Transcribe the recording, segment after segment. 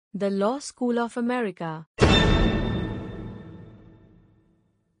The Law School of America.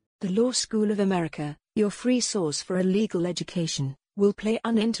 The Law School of America, your free source for a legal education, will play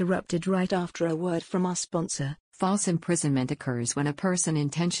uninterrupted right after a word from our sponsor. False imprisonment occurs when a person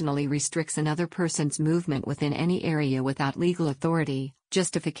intentionally restricts another person's movement within any area without legal authority,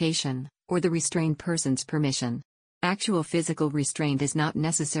 justification, or the restrained person's permission. Actual physical restraint is not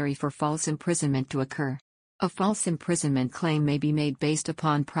necessary for false imprisonment to occur. A false imprisonment claim may be made based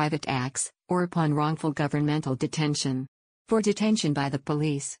upon private acts, or upon wrongful governmental detention. For detention by the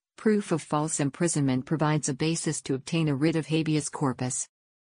police, proof of false imprisonment provides a basis to obtain a writ of habeas corpus.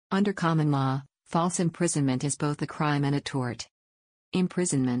 Under common law, false imprisonment is both a crime and a tort.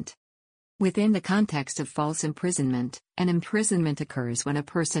 Imprisonment. Within the context of false imprisonment, an imprisonment occurs when a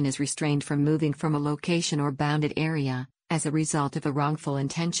person is restrained from moving from a location or bounded area, as a result of a wrongful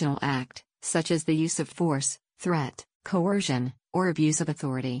intentional act, such as the use of force, threat, coercion, or abuse of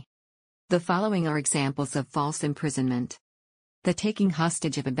authority. The following are examples of false imprisonment. The taking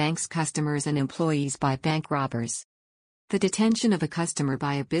hostage of a bank's customers and employees by bank robbers. The detention of a customer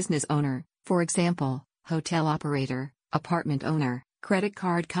by a business owner, for example, hotel operator, apartment owner, credit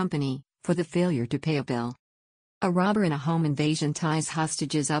card company, for the failure to pay a bill. A robber in a home invasion ties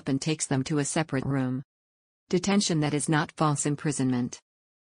hostages up and takes them to a separate room. Detention that is not false imprisonment.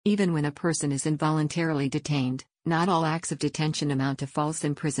 Even when a person is involuntarily detained, not all acts of detention amount to false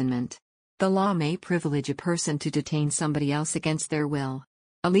imprisonment. The law may privilege a person to detain somebody else against their will.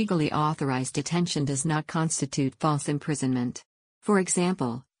 A legally authorized detention does not constitute false imprisonment. For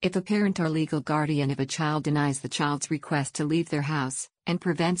example, if a parent or legal guardian of a child denies the child's request to leave their house, and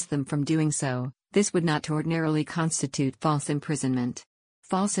prevents them from doing so, this would not ordinarily constitute false imprisonment.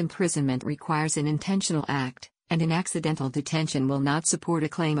 False imprisonment requires an intentional act, and an accidental detention will not support a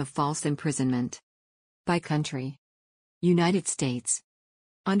claim of false imprisonment. By country. United States.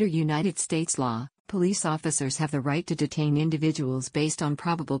 Under United States law, police officers have the right to detain individuals based on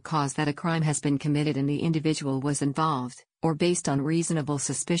probable cause that a crime has been committed and the individual was involved, or based on reasonable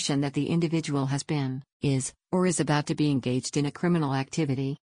suspicion that the individual has been, is, or is about to be engaged in a criminal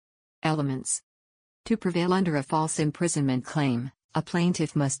activity. Elements. To prevail under a false imprisonment claim, a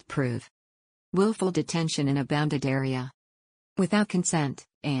plaintiff must prove willful detention in a bounded area, without consent,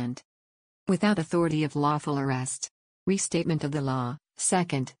 and without authority of lawful arrest. Restatement of the law.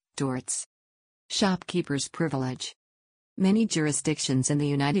 Second, torts. Shopkeeper's privilege. Many jurisdictions in the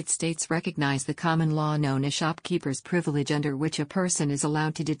United States recognize the common law known as shopkeeper's privilege, under which a person is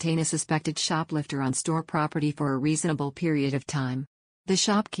allowed to detain a suspected shoplifter on store property for a reasonable period of time. The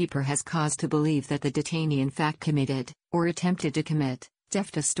shopkeeper has cause to believe that the detainee in fact committed, or attempted to commit,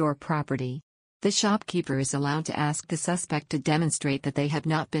 theft of store property. The shopkeeper is allowed to ask the suspect to demonstrate that they have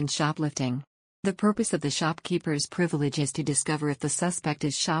not been shoplifting. The purpose of the shopkeeper's privilege is to discover if the suspect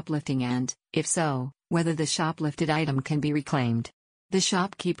is shoplifting and, if so, whether the shoplifted item can be reclaimed. The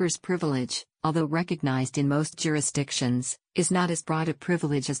shopkeeper's privilege, although recognized in most jurisdictions, is not as broad a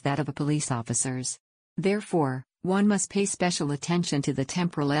privilege as that of a police officer's. Therefore, one must pay special attention to the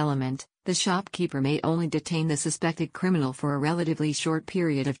temporal element. The shopkeeper may only detain the suspected criminal for a relatively short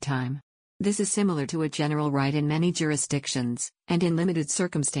period of time. This is similar to a general right in many jurisdictions, and in limited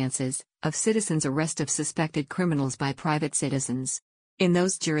circumstances, of citizens' arrest of suspected criminals by private citizens. In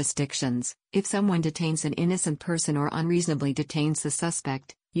those jurisdictions, if someone detains an innocent person or unreasonably detains the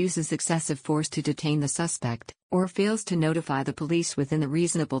suspect, uses excessive force to detain the suspect, or fails to notify the police within a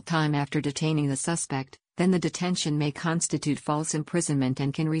reasonable time after detaining the suspect, then the detention may constitute false imprisonment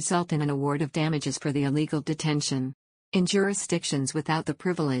and can result in an award of damages for the illegal detention. In jurisdictions without the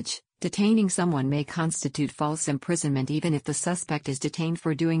privilege, detaining someone may constitute false imprisonment even if the suspect is detained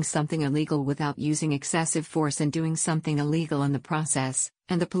for doing something illegal without using excessive force and doing something illegal in the process,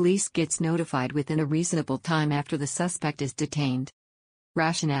 and the police gets notified within a reasonable time after the suspect is detained.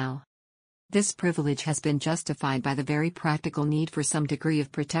 Rationale. This privilege has been justified by the very practical need for some degree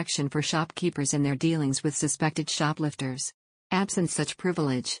of protection for shopkeepers in their dealings with suspected shoplifters. Absent such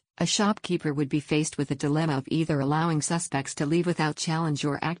privilege, a shopkeeper would be faced with the dilemma of either allowing suspects to leave without challenge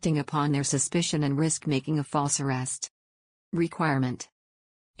or acting upon their suspicion and risk making a false arrest. Requirement.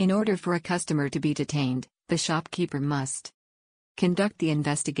 In order for a customer to be detained, the shopkeeper must conduct the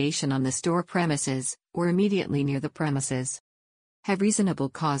investigation on the store premises, or immediately near the premises. Have reasonable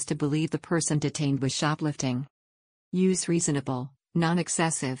cause to believe the person detained was shoplifting. Use reasonable,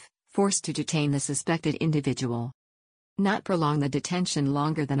 non-excessive, force to detain the suspected individual. Not prolong the detention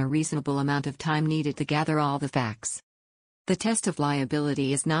longer than a reasonable amount of time needed to gather all the facts. The test of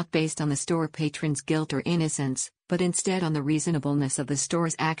liability is not based on the store patron's guilt or innocence, but instead on the reasonableness of the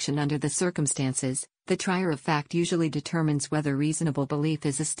store's action under the circumstances. The trier of fact usually determines whether reasonable belief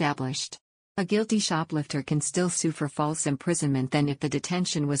is established. A guilty shoplifter can still sue for false imprisonment then if the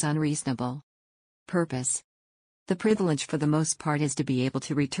detention was unreasonable. Purpose. The privilege for the most part is to be able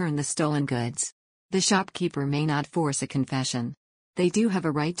to return the stolen goods. The shopkeeper may not force a confession. They do have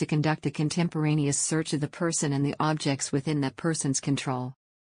a right to conduct a contemporaneous search of the person and the objects within that person's control.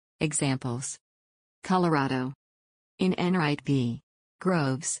 Examples. Colorado. In Enright v.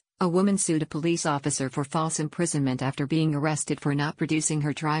 Groves, a woman sued a police officer for false imprisonment after being arrested for not producing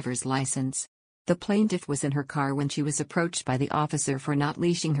her driver's license. The plaintiff was in her car when she was approached by the officer for not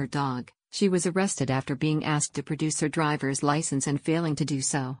leashing her dog. She was arrested after being asked to produce her driver's license and failing to do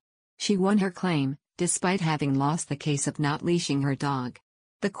so. She won her claim, despite having lost the case of not leashing her dog.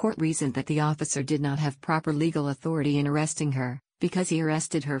 The court reasoned that the officer did not have proper legal authority in arresting her, because he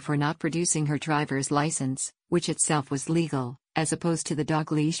arrested her for not producing her driver's license, which itself was legal, as opposed to the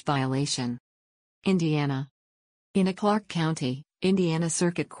dog leash violation. Indiana. In a Clark County, Indiana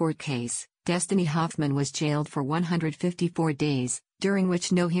Circuit Court case, Destiny Hoffman was jailed for 154 days, during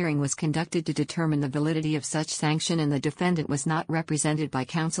which no hearing was conducted to determine the validity of such sanction, and the defendant was not represented by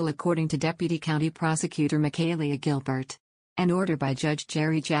counsel according to Deputy County Prosecutor Michaelia Gilbert. An order by Judge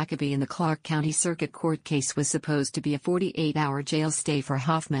Jerry Jacoby in the Clark County Circuit Court case was supposed to be a 48-hour jail stay for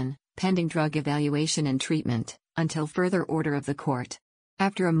Hoffman, pending drug evaluation and treatment, until further order of the court.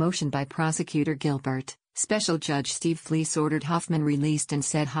 After a motion by Prosecutor Gilbert, Special Judge Steve Fleece ordered Hoffman released and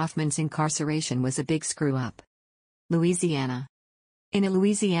said Hoffman's incarceration was a big screw-up. Louisiana. In a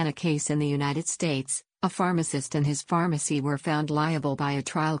Louisiana case in the United States, a pharmacist and his pharmacy were found liable by a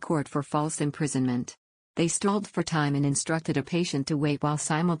trial court for false imprisonment. They stalled for time and instructed a patient to wait while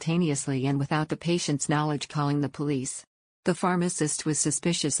simultaneously and without the patient's knowledge calling the police. The pharmacist was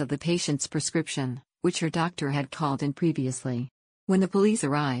suspicious of the patient's prescription, which her doctor had called in previously. When the police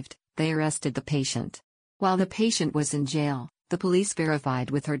arrived, they arrested the patient. While the patient was in jail, the police verified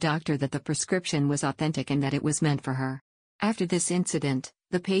with her doctor that the prescription was authentic and that it was meant for her. After this incident,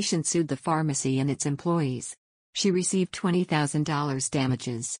 the patient sued the pharmacy and its employees. She received $20,000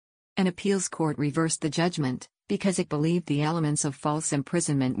 damages. An appeals court reversed the judgment, because it believed the elements of false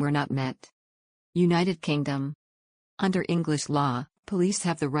imprisonment were not met. United Kingdom. Under English law, police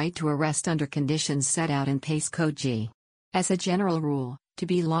have the right to arrest under conditions set out in Pace Code G. As a general rule, to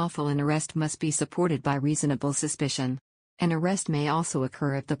be lawful an arrest must be supported by reasonable suspicion. An arrest may also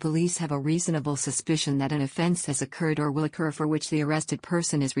occur if the police have a reasonable suspicion that an offense has occurred or will occur for which the arrested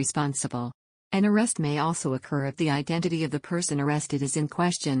person is responsible. An arrest may also occur if the identity of the person arrested is in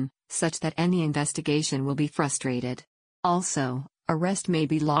question, such that any investigation will be frustrated. Also, arrest may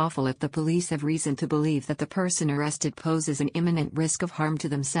be lawful if the police have reason to believe that the person arrested poses an imminent risk of harm to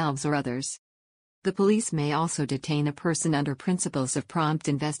themselves or others. The police may also detain a person under principles of prompt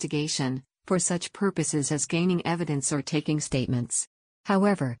investigation, for such purposes as gaining evidence or taking statements.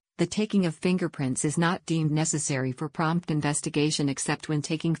 However, the taking of fingerprints is not deemed necessary for prompt investigation except when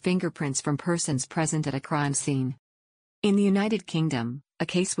taking fingerprints from persons present at a crime scene. In the United Kingdom, a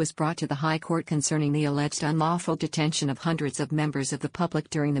case was brought to the High Court concerning the alleged unlawful detention of hundreds of members of the public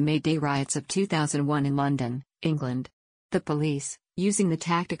during the May Day riots of 2001 in London, England. The police, using the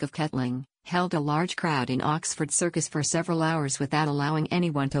tactic of kettling, held a large crowd in Oxford Circus for several hours without allowing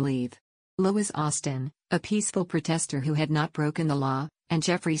anyone to leave. Lois Austin, a peaceful protester who had not broken the law, and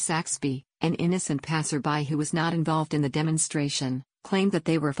Jeffrey Saxby, an innocent passerby who was not involved in the demonstration, claimed that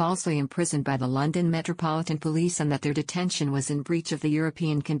they were falsely imprisoned by the London Metropolitan Police and that their detention was in breach of the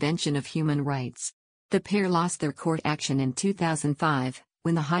European Convention of Human Rights. The pair lost their court action in 2005,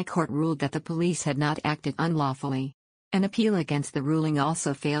 when the High Court ruled that the police had not acted unlawfully. An appeal against the ruling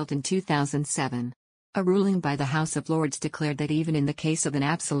also failed in 2007. A ruling by the House of Lords declared that even in the case of an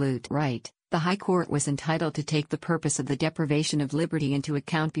absolute right, the High Court was entitled to take the purpose of the deprivation of liberty into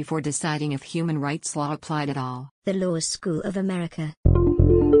account before deciding if human rights law applied at all. The Law School of America.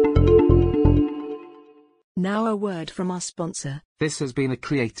 Now a word from our sponsor. This has been a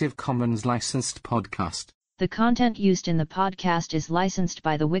Creative Commons licensed podcast. The content used in the podcast is licensed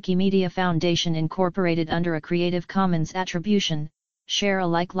by the Wikimedia Foundation Incorporated under a Creative Commons Attribution, Share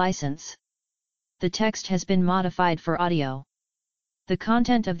Alike license. The text has been modified for audio. The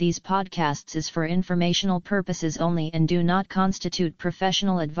content of these podcasts is for informational purposes only and do not constitute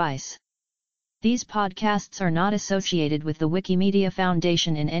professional advice. These podcasts are not associated with the Wikimedia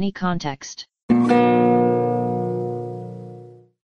Foundation in any context.